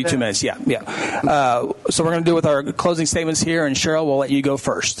 Yeah, we'll give you 2 minutes. Yeah. So we're going to do with our closing statements here, and Cheryl, we'll let you go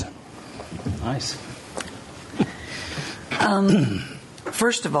first. Nice.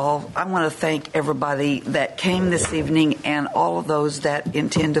 First of all, I want to thank everybody that came this evening and all of those that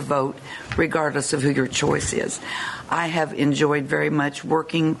intend to vote, regardless of who your choice is. I have enjoyed very much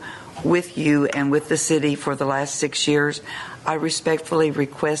working with you and with the city for the last 6 years. I respectfully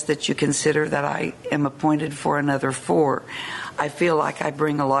request that you consider that I am appointed for another 4. I feel like I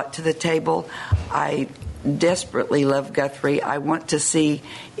bring a lot to the table. I desperately love Guthrie. I want to see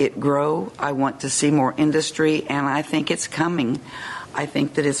it grow. I want to see more industry, and I think it's coming. I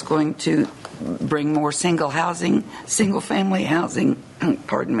think that it's going to bring more single-family housing.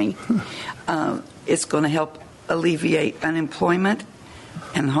 Pardon me. It's going to help alleviate unemployment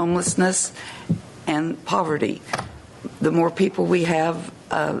and homelessness and poverty. The more people we have,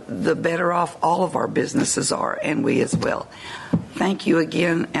 the better off all of our businesses are, and we as well. Thank you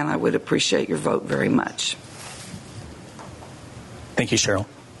again, and I would appreciate your vote very much. Thank you, Cheryl.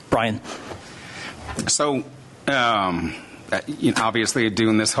 Brian. So, obviously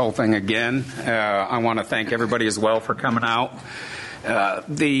doing this whole thing again, I want to thank everybody as well for coming out.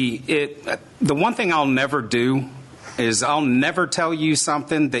 The one thing I'll never do is I'll never tell you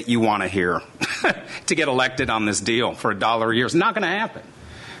something that you want to hear to get elected on this deal for $1 a year. It's not going to happen.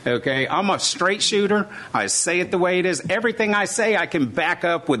 Okay, I'm a straight shooter. I say it the way it is. Everything I say, I can back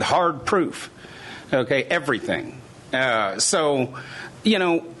up with hard proof. Okay, everything. So,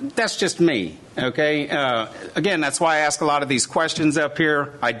 that's just me. Okay, again, that's why I ask a lot of these questions up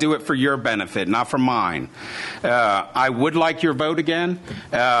here. I do it for your benefit, not for mine. I would like your vote again.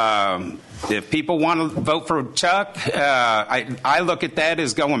 If people want to vote for Chuck, I look at that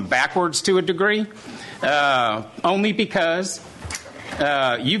as going backwards to a degree, only because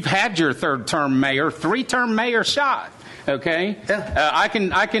you've had your third-term mayor, 3-term mayor shot. Okay, yeah. I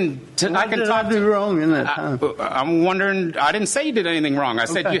can What did I do wrong in that time? I'm wondering. I didn't say you did anything wrong. I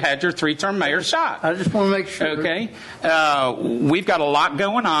said Okay. you had your 3-term mayor shot. I just want to make sure. Okay, we've got a lot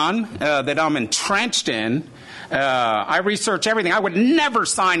going on that I'm entrenched in. I research everything. I would never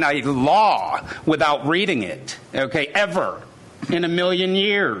sign a law without reading it. Okay, ever. In a million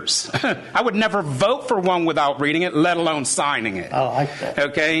years. I would never vote for one without reading it, let alone signing it. I like that.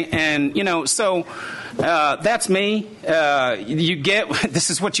 Okay, and so that's me. You get this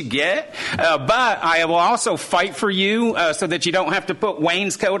is what you get. But I will also fight for you so that you don't have to put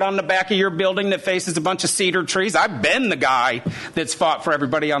wainscot on the back of your building that faces a bunch of cedar trees. I've been the guy that's fought for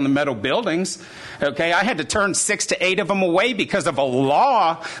everybody on the metal buildings. Okay, I had to turn 6 to 8 of them away because of a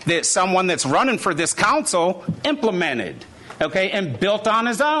law that someone that's running for this council implemented. Okay, and built on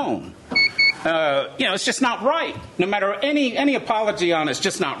his own. It's just not right. No matter any apology on it, it's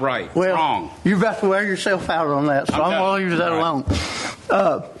just not right. It's Well, wrong. You're about to wear yourself out on that, so I'm going to leave that alone.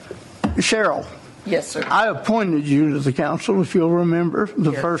 Cheryl. Yes, sir. I appointed you to the council, if you'll remember,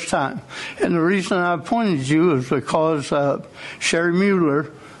 the Yes. first time. And the reason I appointed you is because Sherry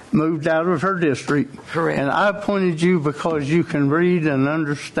Mueller moved out of her district. Correct. And I appointed you because you can read and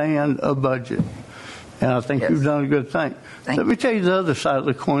understand a budget. And I think Yes. you've done a good thing. Thank Let me tell you the other side of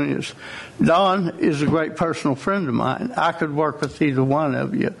the coin is, Don is a great personal friend of mine. I could work with either one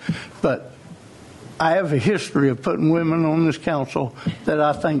of you. But I have a history of putting women on this council that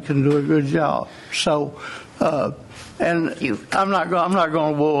I think can do a good job. So, and I'm not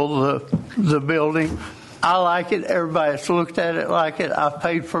going to wool the building. I like it. Everybody that's looked at it like it. I've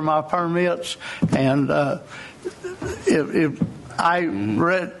paid for my permits, and it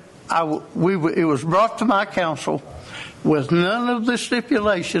was brought to my council with none of the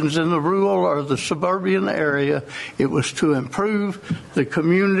stipulations in the rural or the suburban area. It was to improve the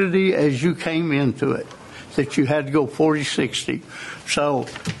community as you came into it, that you had to go 40-60. So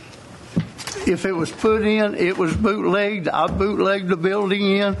if it was put in, it was bootlegged. I bootlegged the building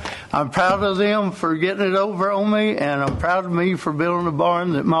in. I'm proud of them for getting it over on me, and I'm proud of me for building a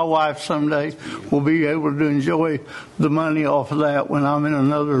barn that my wife someday will be able to enjoy the money off of that when I'm in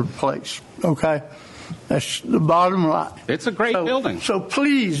another place. Okay? That's the bottom line. It's a great building. So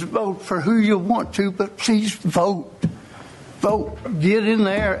please vote for who you want to, but please vote. Vote. Get in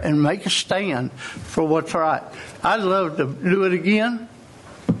there and make a stand for what's right. I'd love to do it again.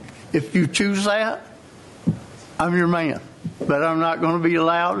 If you choose that, I'm your man. but I'm not going to be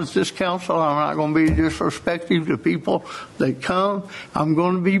loud at this council. I'm not going to be disrespectful to people that come. I'm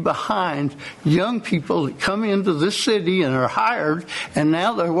going to be behind young people that come into this city and are hired, and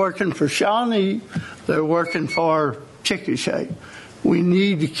now they're working for Shawnee. They're working for Chickasha. We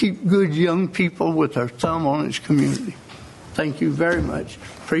need to keep good young people with their thumb on this community. Thank you very much.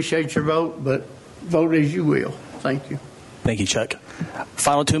 Appreciate your vote, but vote as you will. Thank you. Thank you, Chuck.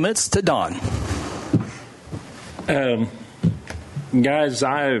 Final 2 minutes to Don. Guys,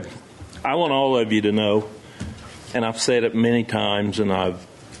 I want all of you to know, and I've said it many times and I've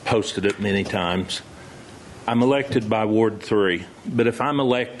posted it many times, I'm elected by Ward 3. But if I'm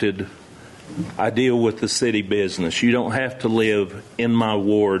elected, I deal with the city business. You don't have to live in my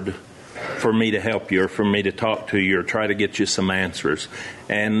ward for me to help you or for me to talk to you or try to get you some answers.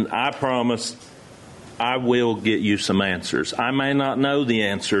 And I promise I will get you some answers. I may not know the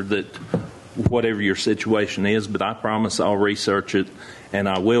answer that whatever your situation is, but I promise I'll research it and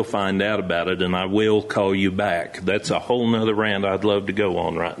I will find out about it and I will call you back. That's a whole nother rant I'd love to go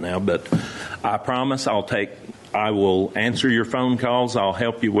on right now, but I promise I will answer your phone calls. I'll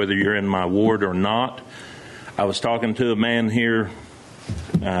help you whether you're in my ward or not. I was talking to a man here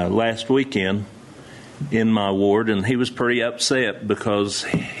last weekend in my ward, and he was pretty upset because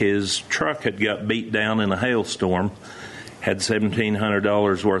his truck had got beat down in a hailstorm, had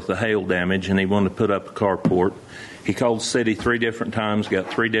 $1,700 worth of hail damage, and he wanted to put up a carport. He called the city 3 different times, got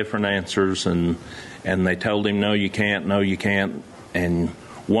 3 different answers, and they told him, no, you can't, and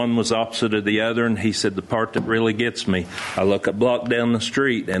one was opposite of the other, and he said, the part that really gets me, I look a block down the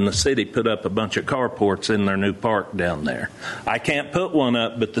street, and the city put up a bunch of carports in their new park down there. I can't put one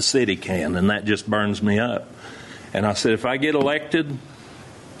up, but the city can, and that just burns me up. And I said, if I get elected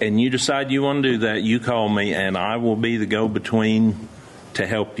and you decide you want to do that, you call me, and I will be the go-between to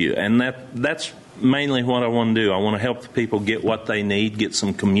help you. And that's mainly what I want to do. I want to help the people get what they need, get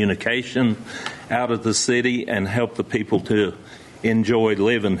some communication out of the city, and help the people to enjoy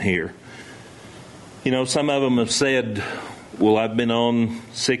living here. You know, some of them have said, well, I've been on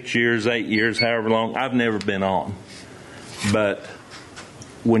 6 years, 8 years, however long. I've never been on. But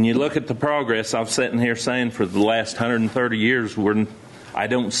when you look at the progress, I'm sitting here saying for the last 130 years, I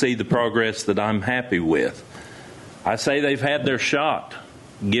don't see the progress that I'm happy with. I say they've had their shot.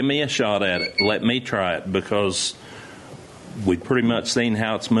 Give me a shot at it. Let me try it, because we've pretty much seen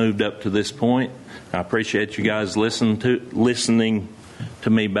how it's moved up to this point. I appreciate you guys listening to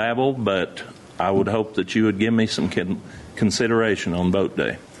me babble, but I would hope that you would give me some consideration on vote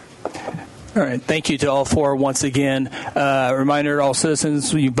day. All right. Thank you to all 4 once again. Reminder to all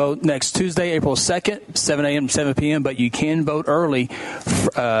citizens, you vote next Tuesday, April 2nd, 7 a.m. to 7 p.m., but you can vote early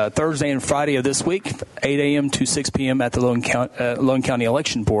Thursday and Friday of this week, 8 a.m. to 6 p.m. at the Logan County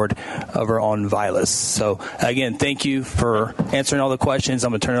Election Board over on Vilas. So, again, thank you for answering all the questions.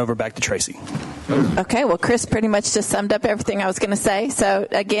 I'm going to turn it over back to Tracy. Okay, well, Chris pretty much just summed up everything I was going to say. So,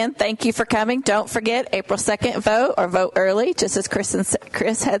 again, thank you for coming. Don't forget, April 2nd, vote or vote early, just as Chris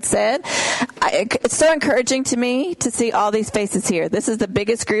had said. It's so encouraging to me to see all these faces here. This is the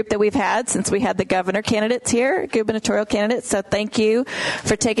biggest group that we've had since we had the gubernatorial candidates. So thank you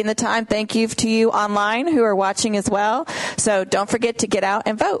for taking the time. Thank you to you online who are watching as well. So don't forget to get out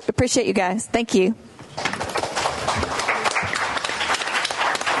and vote. Appreciate you guys. Thank you.